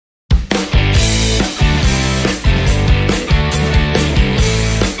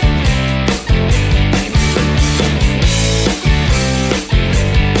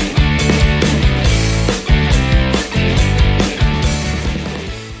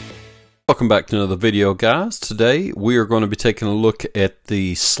Welcome back to another video, guys. Today we are going to be taking a look at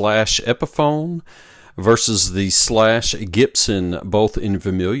the Slash Epiphone versus the Slash Gibson, both in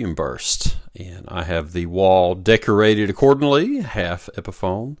vermilion burst. And I have the wall decorated accordingly, half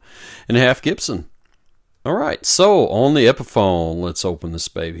Epiphone and half Gibson. Alright, so on the Epiphone, let's open this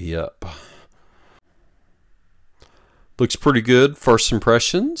baby up. Looks pretty good, first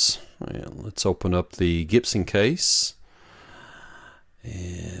impressions. And let's open up the Gibson case.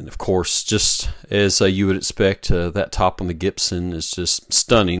 And of course, just as you would expect, that top on the Gibson is just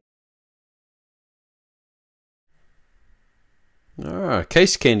stunning. Alright,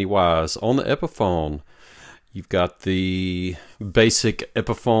 case candy wise, on the Epiphone, you've got the basic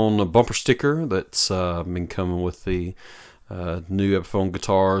Epiphone bumper sticker that's been coming with the new Epiphone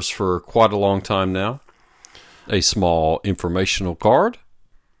guitars for quite a long time now. A small informational card.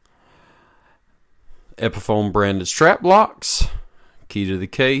 Epiphone branded strap locks. Key to the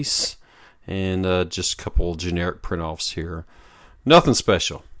case, and just a couple generic print-offs here. Nothing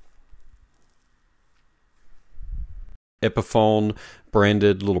special. Epiphone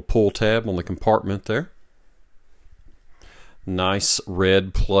branded little pull tab on the compartment there. Nice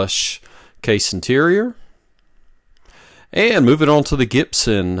red plush case interior. And moving on to the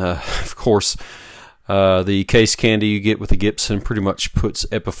Gibson, of course, the case candy you get with the Gibson pretty much puts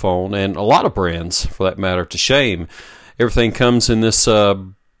Epiphone, and a lot of brands for that matter, to shame. Everything comes in this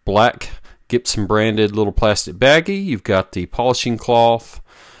black Gibson branded little plastic baggie. You've got the polishing cloth,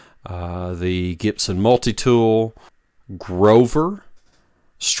 the Gibson multi-tool, Grover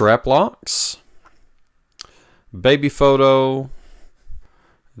strap locks, baby photo,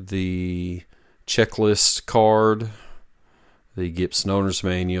 the checklist card, the Gibson owner's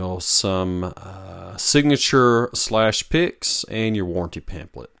manual, some signature slash picks, and your warranty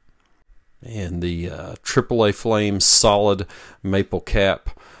pamphlet. And the AAA Flame solid maple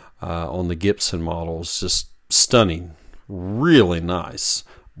cap on the Gibson model is just stunning. Really nice.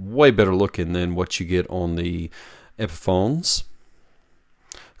 Way better looking than what you get on the Epiphones.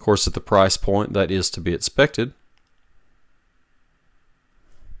 Of course, at the price point, that is to be expected.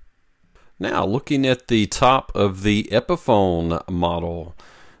 Now, looking at the top of the Epiphone model,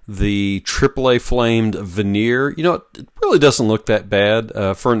 the AAA flamed veneer, you know, it really doesn't look that bad.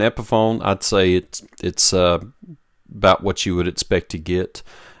 For an Epiphone, I'd say it's about what you would expect to get.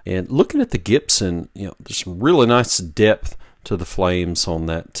 And looking at the Gibson, you know, there's some really nice depth to the flames on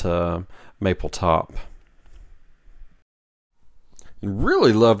that maple top. And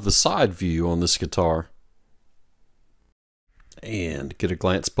really love the side view on this guitar. And get a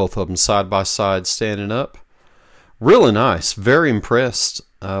glance, both of them side by side standing up. Really nice. Very impressed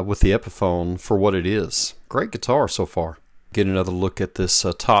with the Epiphone for what it is. Great guitar so far. Get another look at this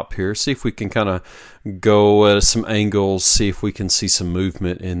top here. See if we can kind of go at some angles. See if we can see some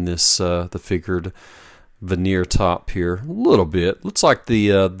movement in this the figured veneer top here. A little bit. Looks like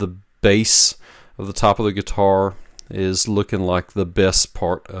the base of the top of the guitar is looking like the best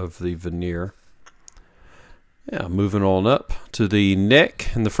part of the veneer. Yeah, moving on up to the neck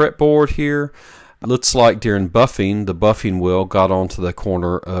and the fretboard here. Looks like during buffing, the buffing wheel got onto the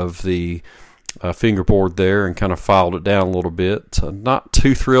corner of the fingerboard there and kind of filed it down a little bit. Not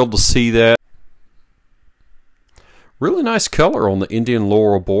too thrilled to see that. Really nice color on the Indian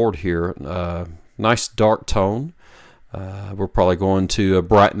Laurel board here. Nice dark tone. We're probably going to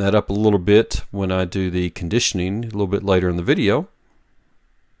brighten that up a little bit when I do the conditioning a little bit later in the video.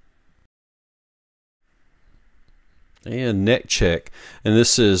 And neck check, and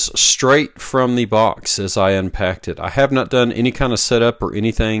this is straight from the box as I unpacked it. I have not done any kind of setup or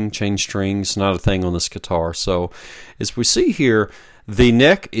anything, changed strings, not a thing on this guitar. So as we see here, the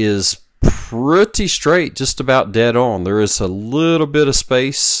neck is pretty straight, just about dead on. There is a little bit of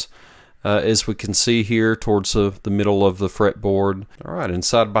space as we can see here towards the middle of the fretboard. Alright, and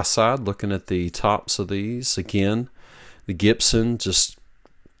side by side, looking at the tops of these, again, the Gibson, just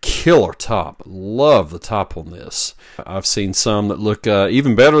killer top. Love the top on this. I've seen some that look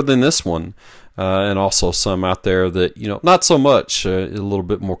even better than this one, and also some out there that, you know, not so much, a little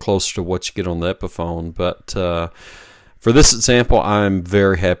bit more closer to what you get on the Epiphone. But for this example, I'm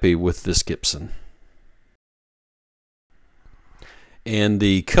very happy with this Gibson. And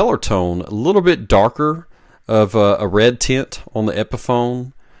the color tone, a little bit darker of a red tint on the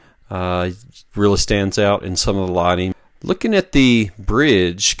Epiphone, really stands out in some of the lighting. Looking at the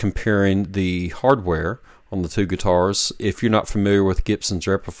bridge, comparing the hardware on the two guitars, if you're not familiar with Gibsons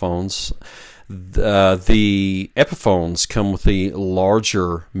or Epiphones, the Epiphones come with the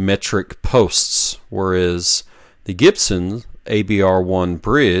larger metric posts, whereas the Gibson ABR1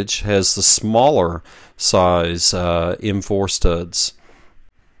 bridge has the smaller size M4 studs.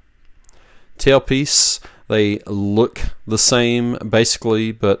 tailpiece. They look the same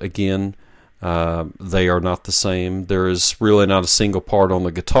basically, but again, they are not the same. There is really not a single part on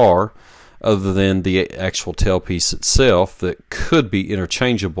the guitar other than the actual tailpiece itself that could be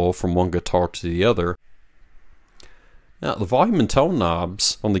interchangeable from one guitar to the other. Now, the volume and tone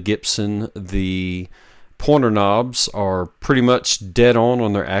knobs on the Gibson, the pointer knobs are pretty much dead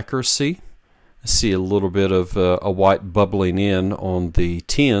on their accuracy. I see a little bit of a white bubbling in on the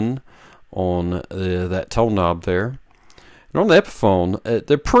 10 on that tone knob there. And on the Epiphone,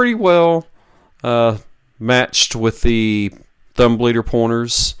 they're pretty well matched with the thumb bleeder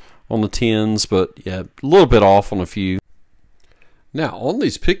pointers on the 10s, but yeah, a little bit off on a few. Now, on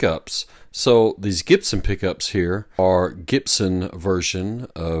these pickups, so these Gibson pickups here are Gibson version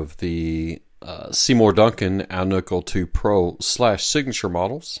of the Seymour Duncan Alnico 2 Pro / Signature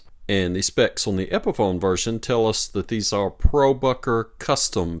models. And the specs on the Epiphone version tell us that these are Pro Bucker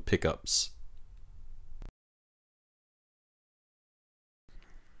custom pickups.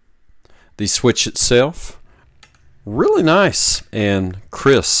 The switch itself, really nice and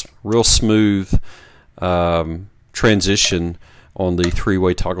crisp, real smooth transition on the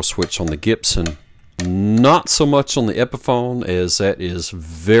three-way toggle switch on the Gibson. Not so much on the Epiphone, as that is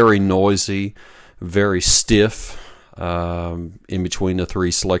very noisy, very stiff in between the three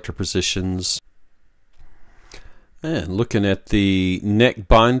selector positions. And looking at the neck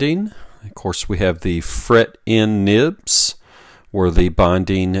binding, of course we have the fret end nibs where the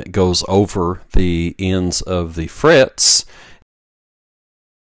binding goes over the ends of the frets.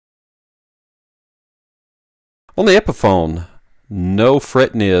 On the Epiphone, no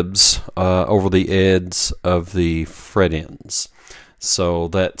fret nibs over the ends of the fret ends. So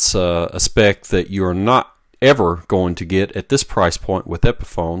that's a spec that you're not ever going to get at this price point with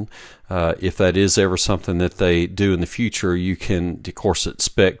Epiphone. If that is ever something that they do in the future, you can of course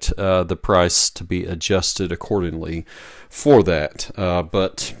expect the price to be adjusted accordingly for that,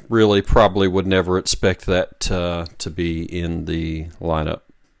 but really probably would never expect that to be in the lineup.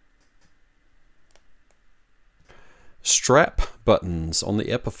 Strap buttons on the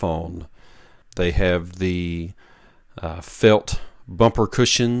Epiphone. They have the felt bumper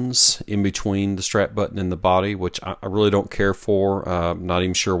cushions in between the strap button and the body, which I really don't care for. I'm not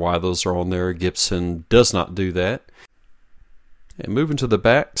even sure why those are on there. Gibson does not do that. And moving to the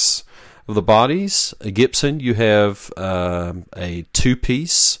backs of the bodies, a Gibson, you have a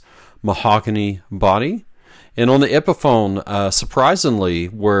two-piece mahogany body. And on the Epiphone, surprisingly,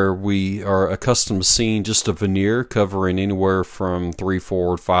 where we are accustomed to seeing just a veneer covering anywhere from 3,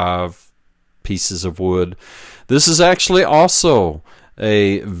 4, 5 pieces of wood, this is actually also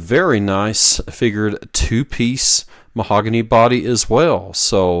a very nice figured two-piece mahogany body as well.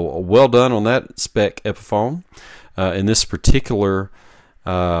 So well done on that spec, Epiphone. In this particular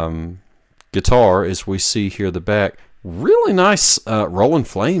guitar, as we see here the back, really nice rolling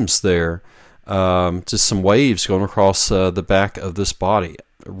flames there. Just some waves going across the back of this body.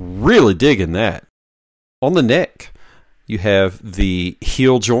 Really digging that. On the neck, you have the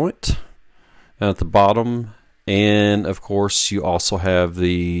heel joint at the bottom, and of course you also have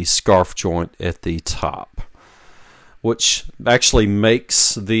the scarf joint at the top, which actually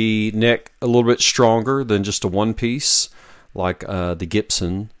makes the neck a little bit stronger than just a one piece. Like the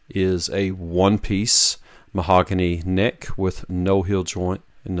Gibson is a one piece mahogany neck with no heel joint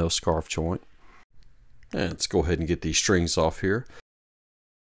and no scarf joint. And let's go ahead and get these strings off here.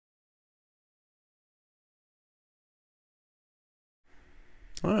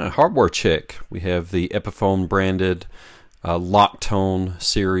 Hardware check. We have the Epiphone branded Locktone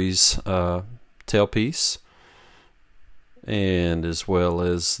series tailpiece, and as well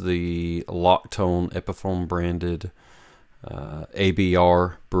as the Locktone Epiphone branded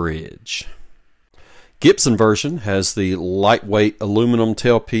ABR bridge. Gibson version has the lightweight aluminum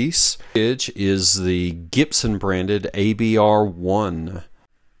tailpiece. Bridge is the Gibson branded ABR1.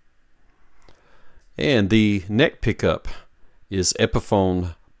 And the neck pickup is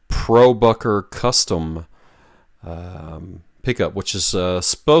Epiphone Pro Bucker Custom pickup, which is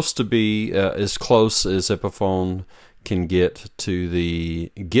supposed to be as close as Epiphone can get to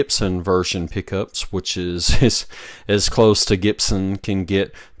the Gibson version pickups, which is as close to Gibson can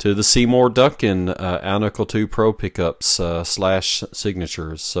get to the Seymour Duncan Alnico 2 Pro pickups /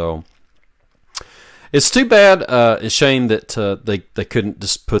 signatures. So it's too bad, a shame that they couldn't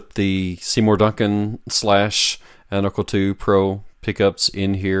just put the Seymour Duncan / Alnico 2 Pro pickups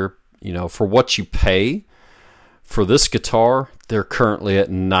in here. You know, for what you pay for this guitar, they're currently at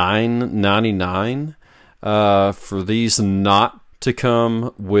 $9.99. For these not to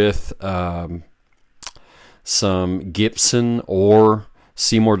come with some Gibson or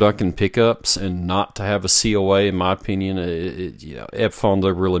Seymour Duncan pickups and not to have a COA, in my opinion, Epiphone,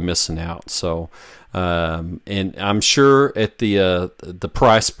 they're really missing out. So, and I'm sure at the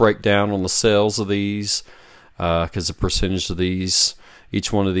price breakdown on the sales of these, because the percentage of these,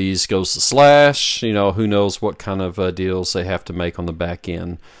 each one of these goes to Slash. Who knows what kind of deals they have to make on the back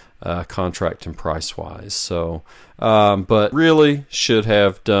end, contract and price wise. So, but really should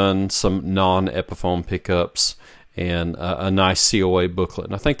have done some non-Epiphone pickups and a nice COA booklet.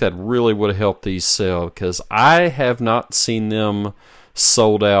 And I think that really would have helped these sell, because I have not seen them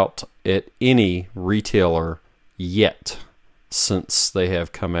sold out at any retailer yet since they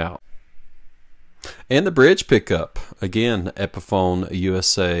have come out. And the bridge pickup, again, Epiphone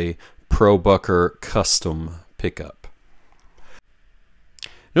USA Pro Bucker Custom pickup.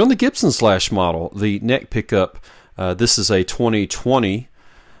 Now on the Gibson Slash model, the neck pickup, this is a 2020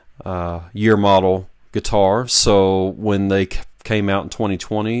 year model guitar. So when they came out in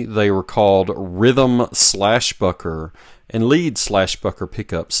 2020, they were called Rhythm Slashbucker and Lead Slashbucker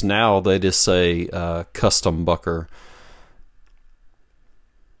pickups. Now they just say Custom Bucker.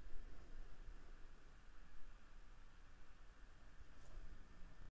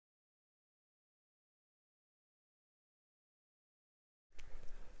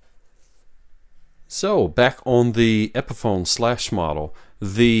 So back on the Epiphone Slash model,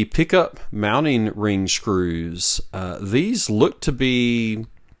 the pickup mounting ring screws, these look to be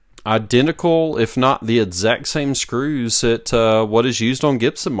identical, if not the exact same screws that what is used on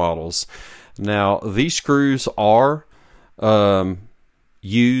Gibson models. Now these screws are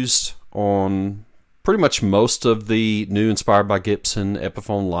used on pretty much most of the new Inspired by Gibson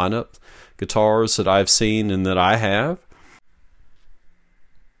Epiphone lineup guitars that I've seen and that I have.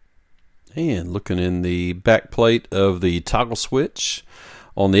 And looking in the back plate of the toggle switch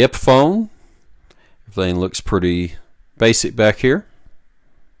on the Epiphone, everything looks pretty basic back here.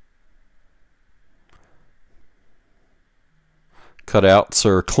 Cutouts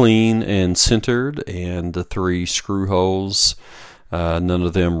are clean and centered, and the 3 screw holes, none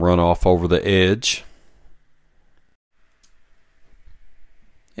of them run off over the edge.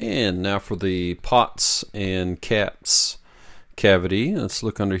 And now for the pots and caps cavity. Let's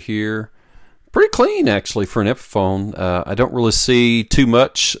look under here. Pretty clean actually for an Epiphone. I don't really see too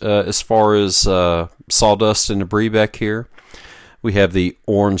much as far as sawdust and debris back here. We have the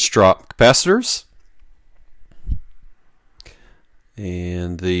orange drop capacitors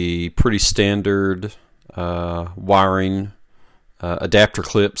and the pretty standard wiring adapter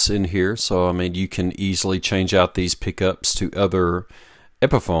clips in here. So I mean, you can easily change out these pickups to other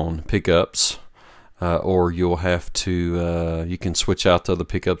Epiphone pickups. Or you'll have to, you can switch out the other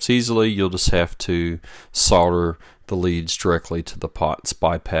pickups easily. You'll just have to solder the leads directly to the pots,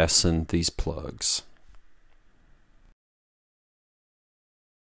 bypassing these plugs.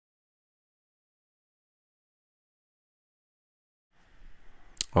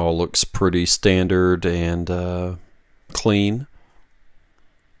 All looks pretty standard and clean.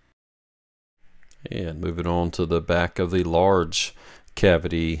 And moving on to the back of the large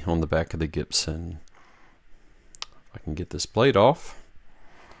cavity on the back of the Gibson. I can get this blade off.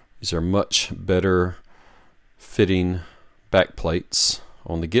 These are much better fitting back plates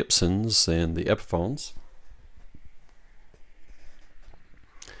on the Gibsons than the Epiphones.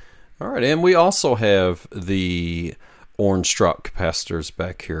 Alright, and we also have the orange drop capacitors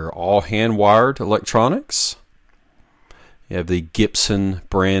back here, all hand wired electronics. You have the Gibson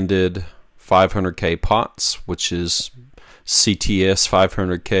branded 500K pots, which is CTS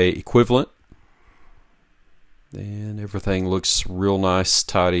 500K equivalent. And everything looks real nice,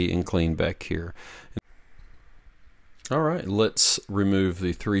 tidy, and clean back here. Alright, let's remove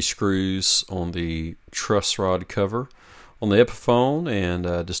the 3 screws on the truss rod cover on the Epiphone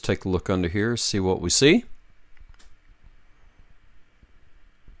and just take a look under here, see what we see.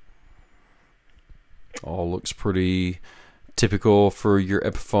 All looks pretty typical for your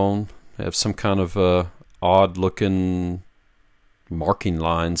Epiphone. Have some kind of odd looking marking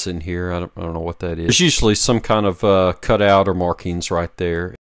lines in here. I don't know what that is. There's usually some kind of cutout or markings right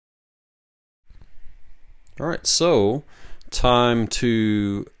there. Alright, so time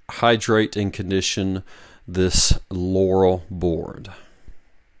to hydrate and condition this Laurel board.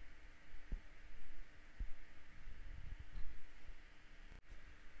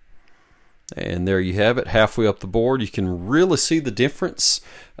 And there you have it, halfway up the board. You can really see the difference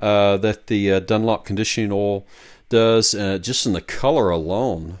that the Dunlop conditioning oil does just in the color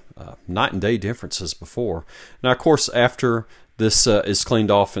alone. Night and day differences before. Now of course after this is cleaned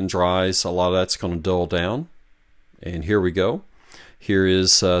off and dries, a lot of that's going to dull down. And here we go. Here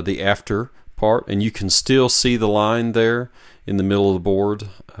is the after part, and you can still see the line there in the middle of the board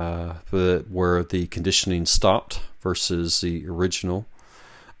where the conditioning stopped versus the original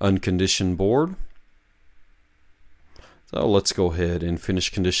unconditioned board. So let's go ahead and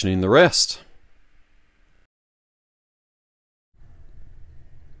finish conditioning the rest.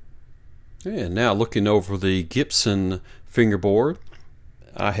 And now looking over the Gibson fingerboard,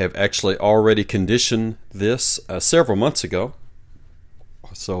 I have actually already conditioned this several months ago,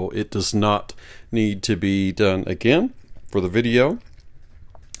 so it does not need to be done again for the video.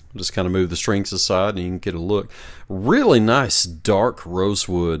 I'll just kind of move the strings aside and you can get a look. Really nice dark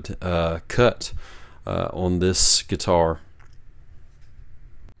rosewood cut on this guitar.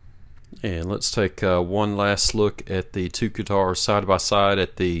 And let's take one last look at the two guitars side by side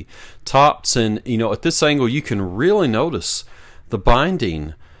at the tops. And you know, at this angle you can really notice the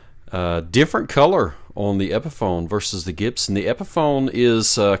binding, different color on the Epiphone versus the Gibson. The Epiphone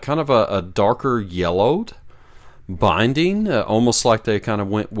is kind of a darker yellowed binding, almost like they kind of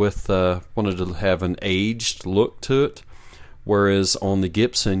went with wanted to have an aged look to it, whereas on the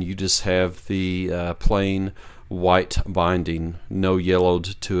Gibson you just have the plain white binding, no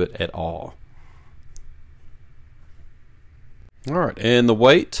yellowed to it at all. Alright, and the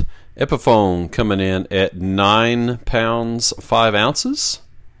weight, Epiphone coming in at 9 pounds 5 ounces,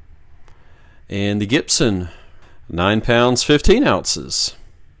 and the Gibson 9 pounds 15 ounces.